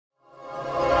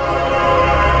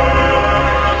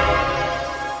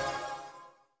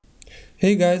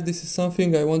Hey guys, this is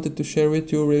something I wanted to share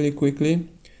with you really quickly.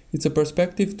 It's a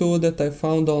perspective tool that I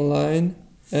found online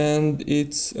and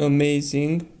it's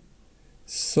amazing.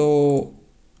 So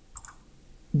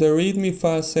the README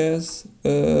file says,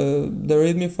 the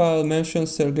README file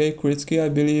mentions Sergey Kritskiy. I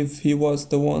believe he was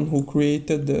the one who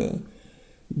created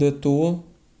the tool,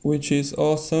 which is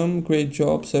awesome. Great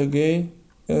job, Sergey.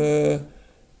 And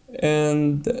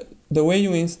the way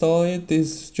you install it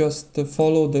is just to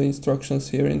follow the instructions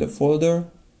here in the folder.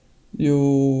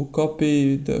 You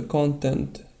copy the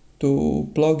content to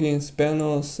plugins,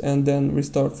 panels, and then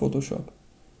restart Photoshop.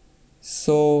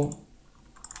 So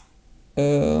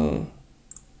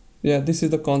yeah, this is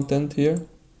the content here.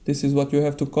 This is what you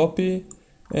have to copy,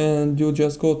 and you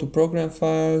just go to program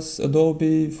files,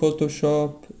 Adobe,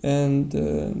 Photoshop, and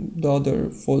the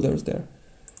other folders there.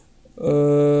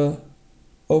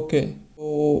 Okay,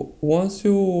 so once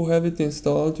you have it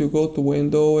installed, you go to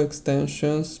Window,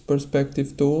 Extensions,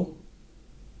 Perspective Tool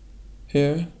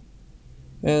here,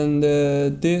 and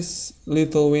this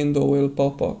little window will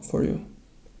pop up for you.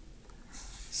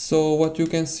 So what you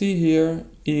can see here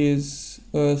is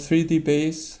a 3D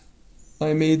base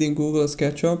I made in Google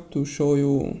SketchUp to show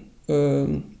you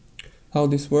how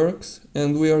this works,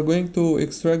 and we are going to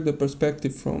extract the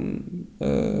perspective from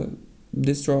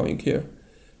this drawing here.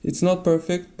 It's not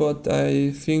perfect, but I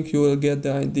think you will get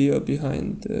the idea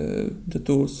behind the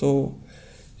tool, so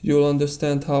you'll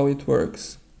understand how it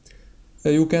works.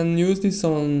 You can use this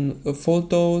on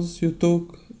photos you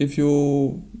took if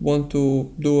you want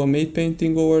to do a matte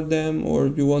painting over them, or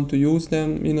you want to use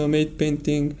them in a matte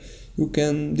painting. You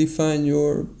can define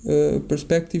your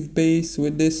perspective base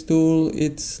with this tool.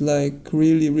 It's like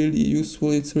really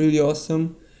useful. It's really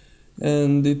awesome,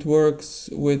 and it works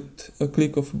with a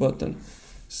click of a button.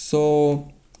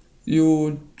 So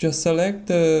you just select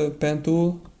the pen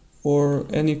tool or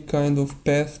any kind of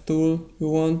path tool you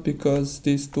want, because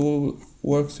this tool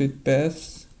works with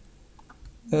paths.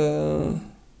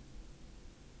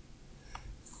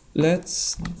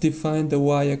 Let's define the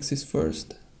y-axis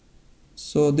first.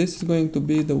 So this is going to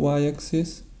be the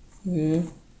y-axis here,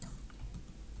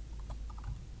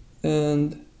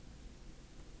 and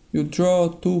you draw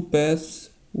two paths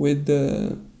with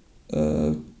the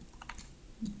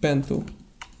pen tool.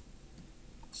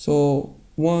 So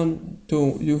 1,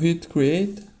 2, you hit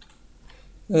create,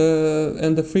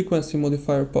 and the frequency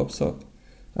modifier pops up.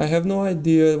 I have no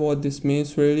idea what this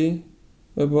means really,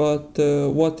 but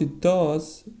what it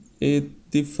does, it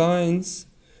defines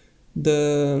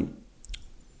the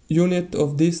unit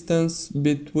of distance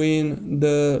between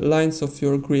the lines of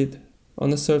your grid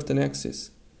on a certain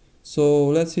axis. So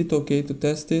let's hit OK to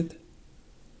test it.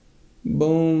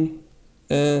 Boom,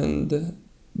 and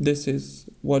this is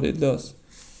what it does.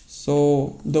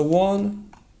 So the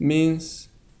 1 means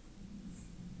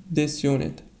this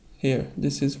unit here.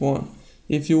 This is 1.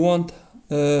 If you want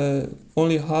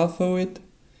only half of it,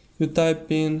 you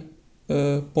type in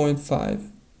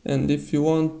 0.5, and if you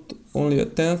want only a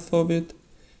tenth of it,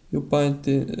 you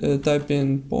type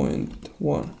in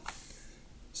 0.1.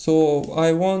 So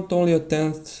I want only a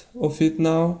tenth of it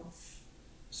now,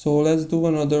 so let's do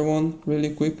another one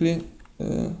really quickly.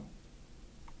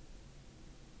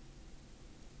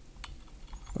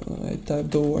 I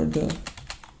typed over the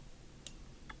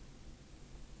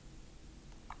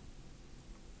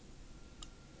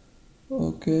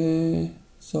okay,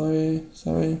 sorry.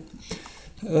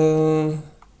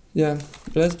 Yeah,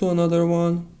 let's do another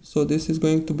one. So this is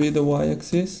going to be the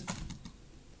y-axis,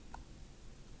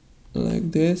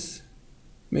 like this.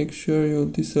 Make sure you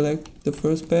deselect the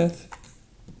first path,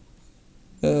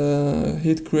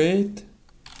 hit create.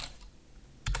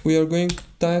 We are going to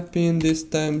type in this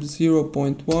time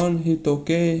 0.1, hit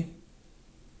OK,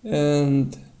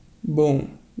 and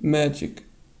boom, magic.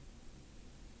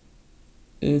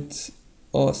 It's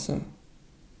awesome.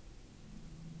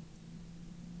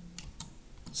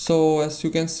 So as you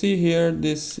can see here,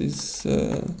 this is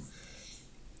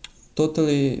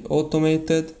totally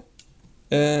automated,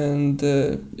 and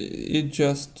it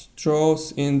just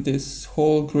draws in this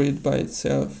whole grid by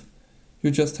itself. You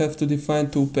just have to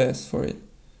define two paths for it.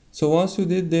 So once you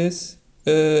did this,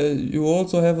 you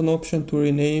also have an option to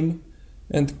rename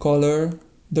and color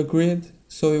the grid.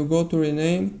 So you go to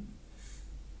rename,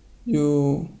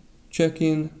 you check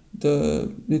in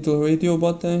the little radio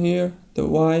button here, the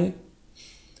Y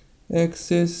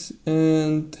axis,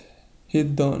 and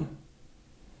hit done.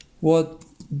 What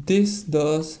this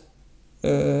does,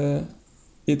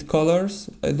 it colors.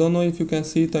 I don't know if you can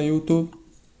see it on YouTube.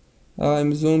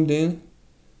 I'm zoomed in.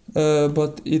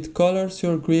 But it colors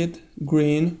your grid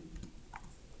green,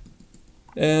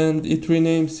 and it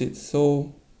renames it.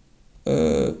 So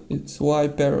it's y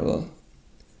parallel.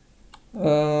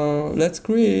 Let's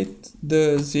create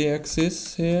the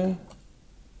z-axis here.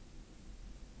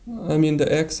 I mean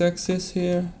the x-axis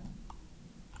here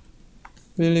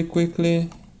really quickly.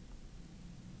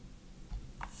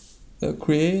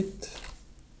 Create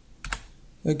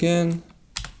again,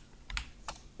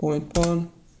 point 1,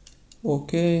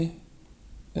 okay,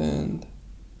 and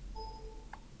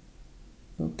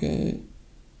okay,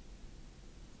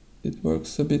 it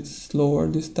works a bit slower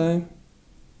this time.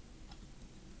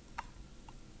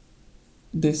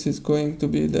 This is going to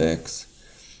be the X.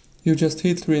 You just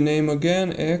hit rename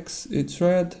again, X, it's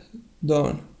red,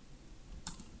 done.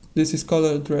 This is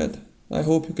colored red. I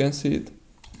hope you can see it.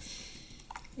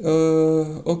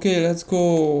 Okay, let's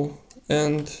go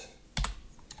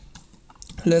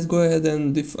ahead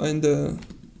and define the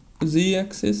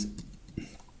z-axis.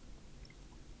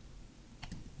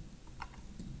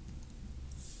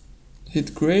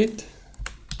 Hit create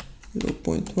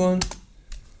 0.1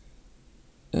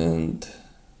 and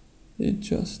it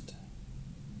just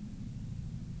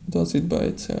does it by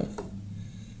itself.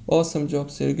 Awesome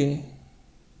job, Sergey.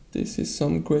 This is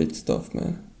some great stuff,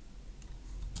 man.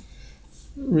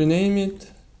 Rename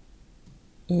it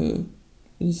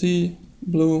Z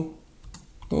blue,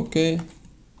 okay,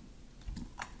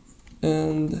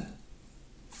 and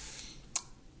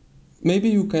maybe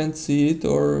you can't see it,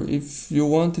 or if you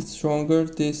want it stronger,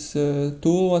 this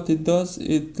tool, what it does,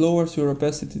 it lowers your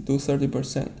opacity to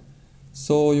 30%.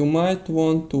 So you might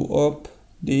want to up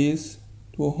these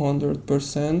to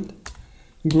 100%,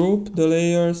 group the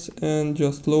layers and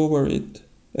just lower it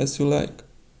as you like.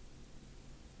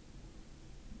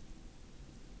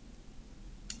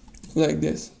 Like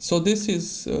this. So this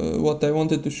is what I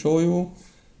wanted to show you,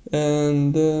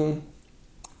 and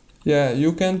yeah,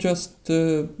 you can just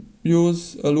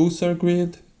use a looser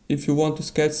grid if you want to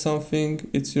sketch something.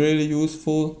 It's really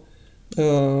useful.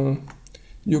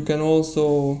 You can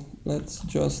also, let's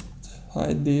just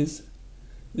hide these.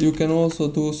 You can also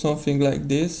do something like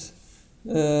this.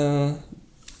 You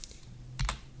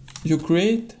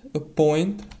create a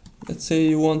point. Let's say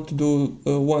you want to do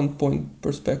a 1-point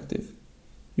perspective.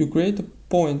 You create a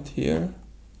point here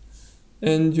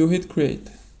and you hit create.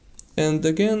 And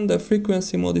again, the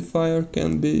frequency modifier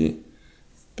can be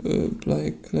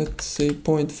like, let's say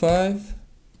 0.5.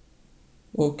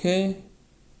 Okay.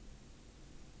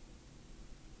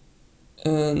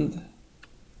 And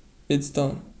it's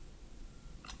done.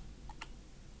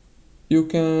 You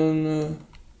can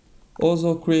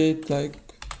also create like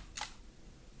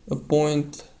a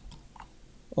point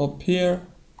up here.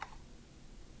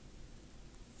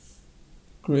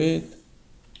 Create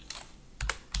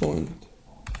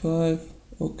 0.5,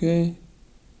 okay.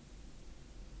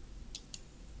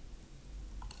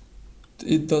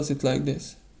 It does it like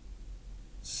this.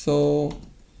 So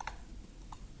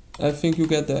I think you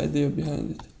get the idea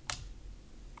behind it.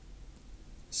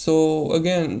 So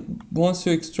again, once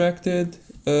you extracted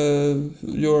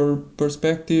your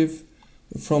perspective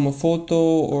from a photo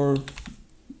or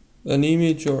an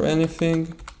image or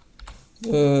anything,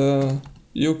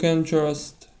 you can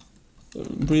just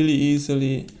really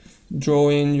easily draw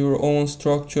in your own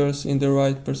structures in the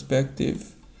right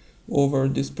perspective over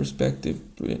this perspective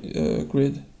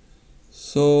grid.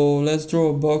 So let's draw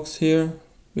a box here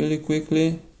really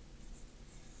quickly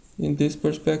in this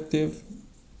perspective.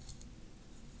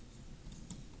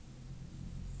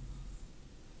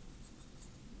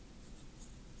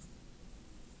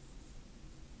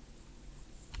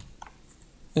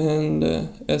 And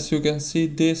as you can see,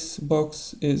 this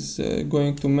box is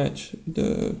going to match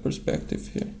the perspective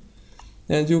here.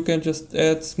 And you can just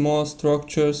add small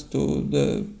structures to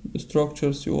the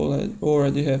structures you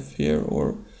already have here,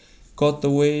 or cut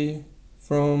away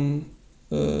from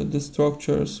the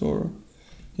structures, or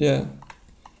yeah,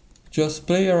 just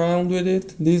play around with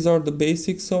it. These are the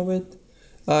basics of it.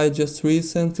 I just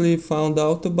recently found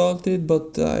out about it,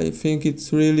 but I think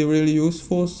it's really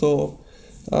useful, so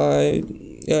I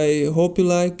hope you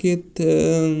like it.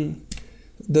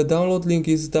 The download link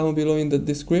is down below in the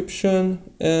description,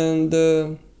 and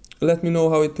let me know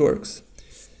how it works.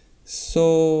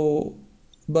 So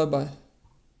bye bye.